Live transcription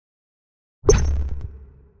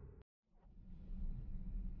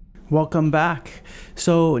Welcome back.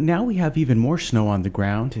 So now we have even more snow on the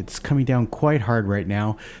ground. It's coming down quite hard right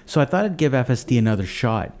now, so I thought I'd give FSD another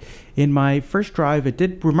shot. In my first drive, it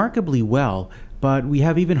did remarkably well, but we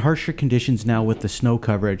have even harsher conditions now with the snow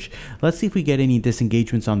coverage. Let's see if we get any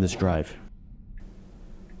disengagements on this drive.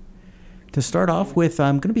 To start off with,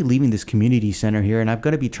 I'm going to be leaving this community center here, and I've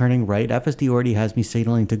got to be turning right. FSD already has me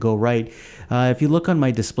signaling to go right. If you look on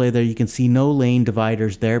my display there, you can see no lane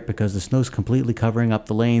dividers there because the snow's completely covering up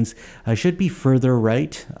the lanes. I should be further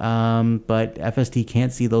right, but FSD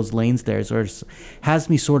can't see those lanes there, so it has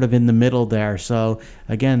me sort of in the middle there. So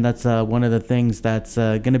again, that's one of the things that's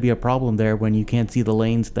going to be a problem there when you can't see the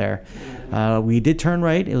lanes there. We did turn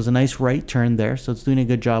right. It was a nice right turn there, so it's doing a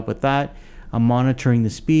good job with that. I'm monitoring the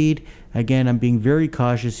speed. Again, I'm being very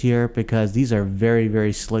cautious here because these are very,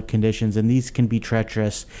 very slick conditions and these can be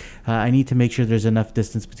treacherous. I need to make sure there's enough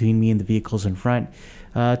distance between me and the vehicles in front.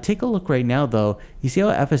 Take a look right now though. You see how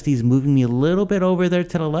FSD is moving me a little bit over there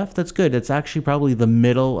to the left? That's good. It's actually probably the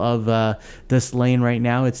middle of this lane right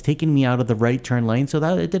now. It's taking me out of the right turn lane, so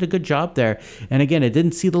that it did a good job there. And again, it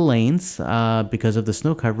didn't see the lanes because of the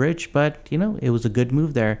snow coverage, but you know, it was a good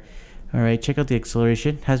move there. All right, check out the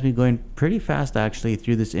acceleration. Has me going pretty fast actually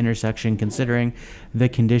through this intersection considering the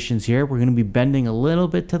conditions here. We're going to be bending a little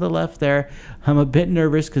bit to the left there. I'm a bit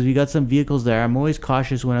nervous because we got some vehicles there. I'm always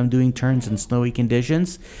cautious when I'm doing turns in snowy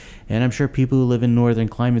conditions, and I'm sure people who live in northern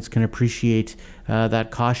climates can appreciate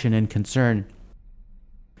that caution and concern.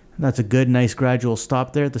 That's a good, nice gradual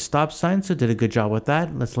stop there. The stop sign, so did a good job with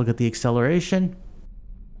that. Let's look at the acceleration.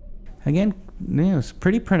 Again, it's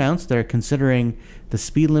pretty pronounced there considering the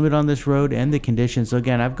speed limit on this road and the conditions. So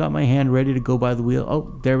again, I've got my hand ready to go by the wheel.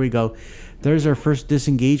 Oh, there we go. There's our first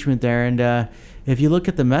disengagement there. And if you look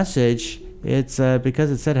at the message, it's because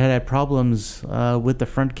it said it had problems with the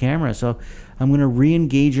front camera. So I'm going to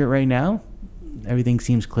re-engage it right now. Everything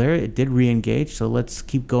seems clear. It did re-engage. So let's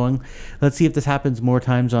keep going. Let's see if this happens more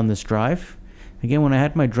times on this drive. Again, when I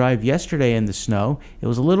had my drive yesterday in the snow, it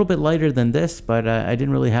was a little bit lighter than this, but I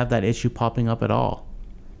didn't really have that issue popping up at all.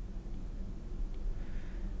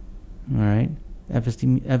 All right,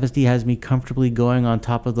 FSD has me comfortably going on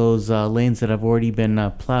top of those lanes that have already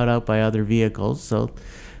been plowed out by other vehicles, so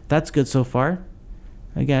that's good so far.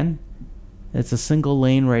 Again, it's a single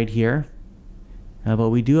lane right here, but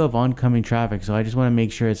we do have oncoming traffic, so I just want to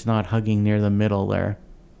make sure it's not hugging near the middle there.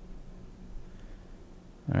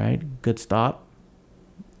 All right, good stop.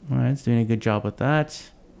 All right, it's doing a good job with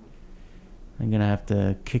that. I'm gonna have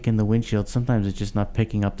to kick in the windshield. Sometimes it's just not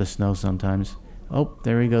picking up the snow sometimes. Oh,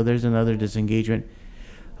 there we go. There's another disengagement.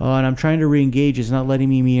 Oh, and I'm trying to re-engage. It's not letting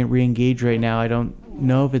me re-engage right now. I don't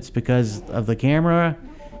know if it's because of the camera.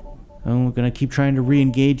 I'm gonna keep trying to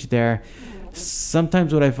re-engage there.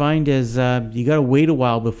 Sometimes what I find is you gotta wait a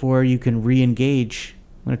while before you can re-engage.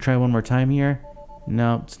 I'm gonna try one more time here.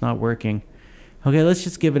 No, it's not working. Okay, let's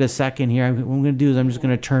just give it a second here. What I'm going to do is I'm just going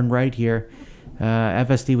to turn right here.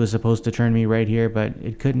 FSD was supposed to turn me right here, but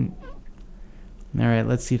it couldn't. All right,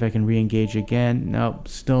 let's see if I can re-engage again. Nope,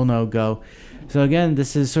 still no go. So again,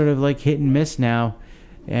 this is sort of like hit and miss now.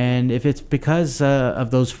 And if it's because of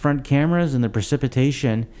those front cameras and the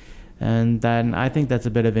precipitation, and then I think that's a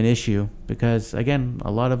bit of an issue because, again, a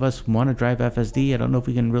lot of us want to drive FSD. I don't know if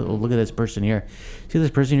we can really look at this person here. See this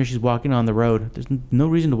person here? She's walking on the road. There's no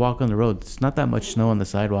reason to walk on the road. It's not that much snow on the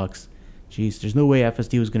sidewalks. Jeez, there's no way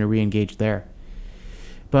FSD was going to re-engage there.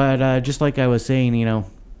 But just like I was saying, you know,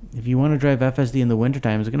 if you want to drive FSD in the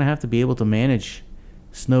wintertime, it's going to have to be able to manage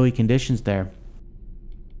snowy conditions there.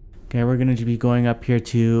 Okay, we're going to be going up here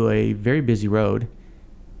to a very busy road.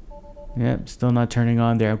 Yep, still not turning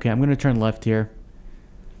on there. Okay, I'm going to turn left here.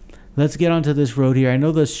 Let's get onto this road here. I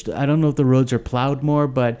know this. I don't know if the roads are plowed more,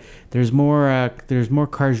 but there's more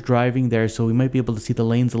cars driving there, so we might be able to see the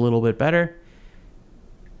lanes a little bit better.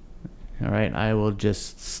 All right, I will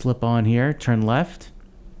just slip on here, turn left.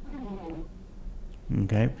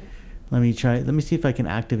 Okay, let me try. Let me see if I can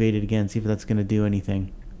activate it again. See if that's going to do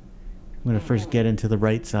anything. I'm going to first get into the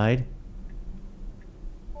right side.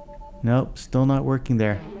 Nope, still not working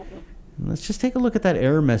there. Let's just take a look at that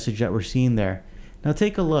error message that we're seeing there. Now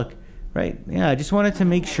take a look, right? Yeah, I just wanted to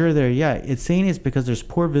make sure there. Yeah, it's saying it's because there's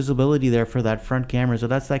poor visibility there for that front camera. So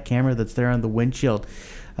that's that camera that's there on the windshield.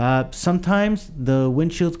 Sometimes the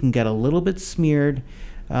windshields can get a little bit smeared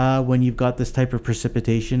when you've got this type of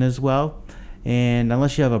precipitation as well. And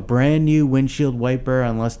unless you have a brand new windshield wiper,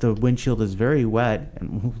 unless the windshield is very wet,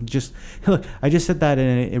 and just look, I just said that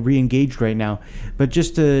and it re-engaged right now. But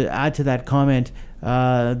just to add to that comment,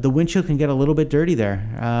 the windshield can get a little bit dirty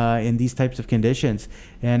there in these types of conditions.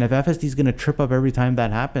 And if FSD is going to trip up every time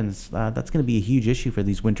that happens, that's going to be a huge issue for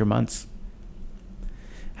these winter months.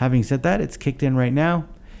 Having said that, it's kicked in right now.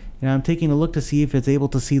 Now I'm taking a look to see if it's able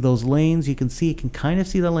to see those lanes. You can see it can kind of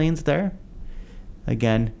see the lanes there.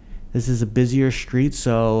 Again, this is a busier street,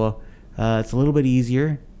 so it's a little bit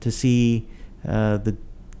easier to see the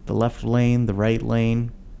left lane, the right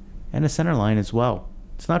lane, and a center line as well.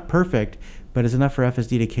 It's not perfect, but it's enough for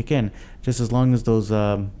FSD to kick in, just as long as those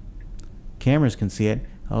cameras can see it.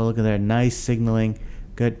 Oh, look at that, nice signaling.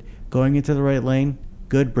 Good. Going into the right lane,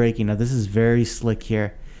 good braking. Now this is very slick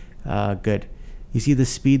here. Good. You see the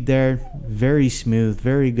speed there, very smooth,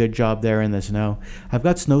 very good job there in the snow. I've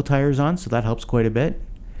got snow tires on, so that helps quite a bit.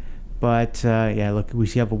 But yeah, look, we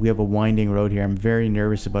have a winding road here. I'm very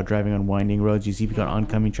nervous about driving on winding roads. You see we've got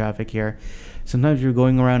oncoming traffic here. Sometimes you're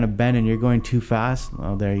going around a bend and you're going too fast.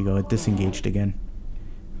 Oh, there you go, it disengaged again.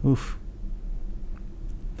 Oof.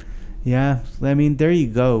 Yeah, I mean, there you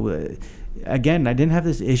go. Again, I didn't have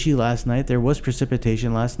this issue last night. There was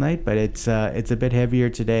precipitation last night, but it's a bit heavier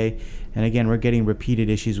today. And again, we're getting repeated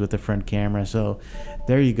issues with the front camera. So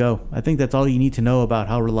there you go. I think that's all you need to know about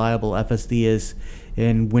how reliable FSD is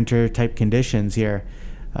in winter type conditions here.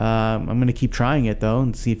 I'm going to keep trying it though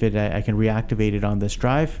and see if I can reactivate it on this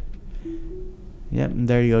drive. Yep, and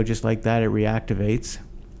there you go. Just like that, it reactivates.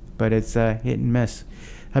 But it's hit and miss.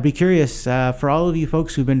 I'd be curious, for all of you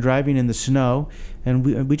folks who've been driving in the snow,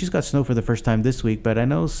 and we just got snow for the first time this week, but I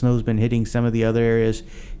know snow's been hitting some of the other areas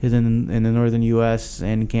in the northern US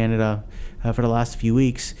and Canada for the last few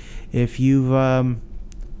weeks. If you've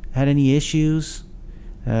had any issues,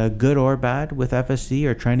 good or bad, with FSD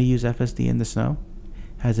or trying to use FSD in the snow,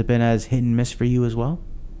 has it been as hit and miss for you as well?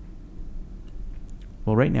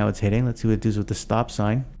 Well, right now it's hitting. Let's see what it does with the stop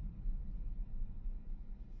sign.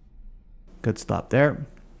 Good stop there.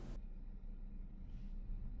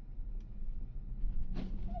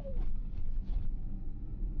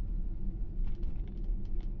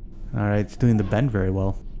 Alright, it's doing the bend very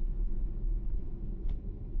well.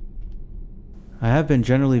 I have been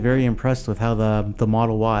generally very impressed with how the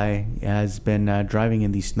Model Y has been driving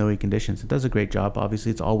in these snowy conditions. It does a great job. Obviously,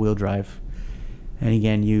 it's all-wheel drive. And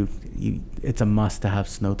again, it's a must to have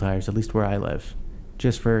snow tires, at least where I live.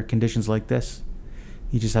 Just for conditions like this.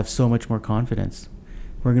 You just have so much more confidence.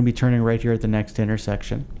 We're going to be turning right here at the next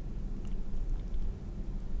intersection.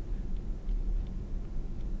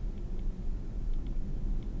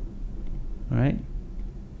 Alright.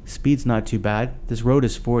 Speed's not too bad. This road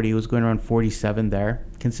is 40. It was going around 47 there.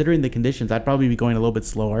 Considering the conditions, I'd probably be going a little bit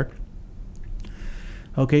slower.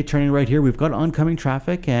 Okay, turning right here. We've got oncoming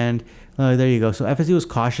traffic, and there you go. So FSD was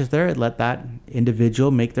cautious there. It let that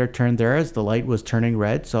individual make their turn there as the light was turning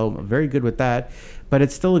red. So very good with that. But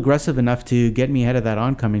it's still aggressive enough to get me ahead of that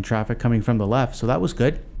oncoming traffic coming from the left. So that was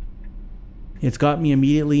good. It's got me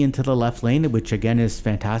immediately into the left lane, which again is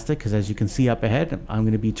fantastic because as you can see up ahead, I'm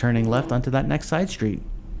going to be turning left onto that next side street.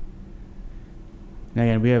 Now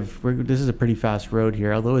again, this is a pretty fast road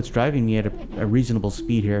here, although it's driving me at a reasonable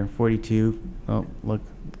speed here, 42. Oh, look,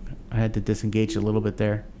 I had to disengage a little bit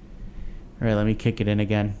there. All right, let me kick it in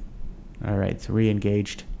again. All right, it's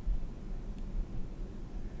re-engaged.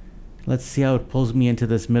 Let's see how it pulls me into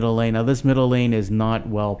this middle lane. Now this middle lane is not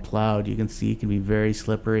well plowed. You can see it can be very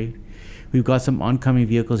slippery. We've got some oncoming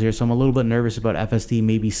vehicles here, so I'm a little bit nervous about FSD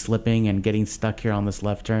maybe slipping and getting stuck here on this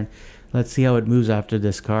left turn. Let's see how it moves after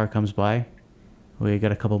this car comes by. We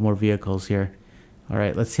got a couple more vehicles here. All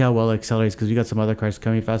right, let's see how well it accelerates because we got some other cars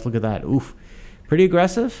coming fast. Look at that. Oof. Pretty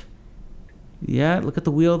aggressive. Yeah, look at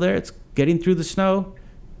the wheel there. It's getting through the snow.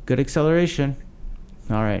 Good acceleration.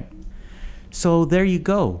 All right. So there you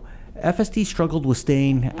go. FSD struggled with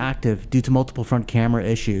staying active due to multiple front camera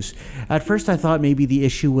issues. At first I thought maybe the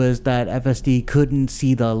issue was that FSD couldn't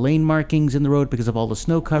see the lane markings in the road because of all the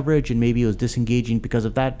snow coverage, and maybe it was disengaging because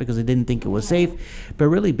of that, because it didn't think it was safe. But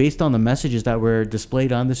really, based on the messages that were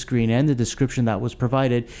displayed on the screen and the description that was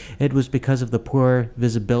provided, it was because of the poor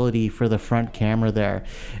visibility for the front camera there.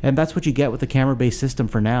 And that's what you get with the camera-based system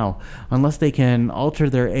for now. Unless they can alter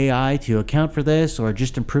their AI to account for this or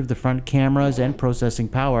just improve the front cameras and processing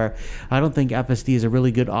power, I don't think FSD is a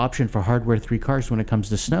really good option for Hardware 3 cars when it comes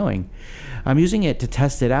to snowing. I'm using it to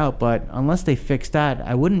test it out, but unless they fix that,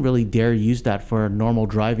 I wouldn't really dare use that for normal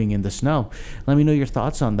driving in the snow. Let me know your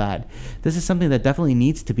thoughts on that. This is something that definitely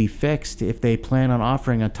needs to be fixed if they plan on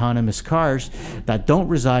offering autonomous cars that don't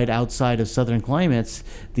reside outside of southern climates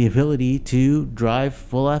the ability to drive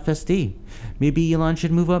full FSD. Maybe Elon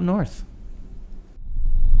should move up north.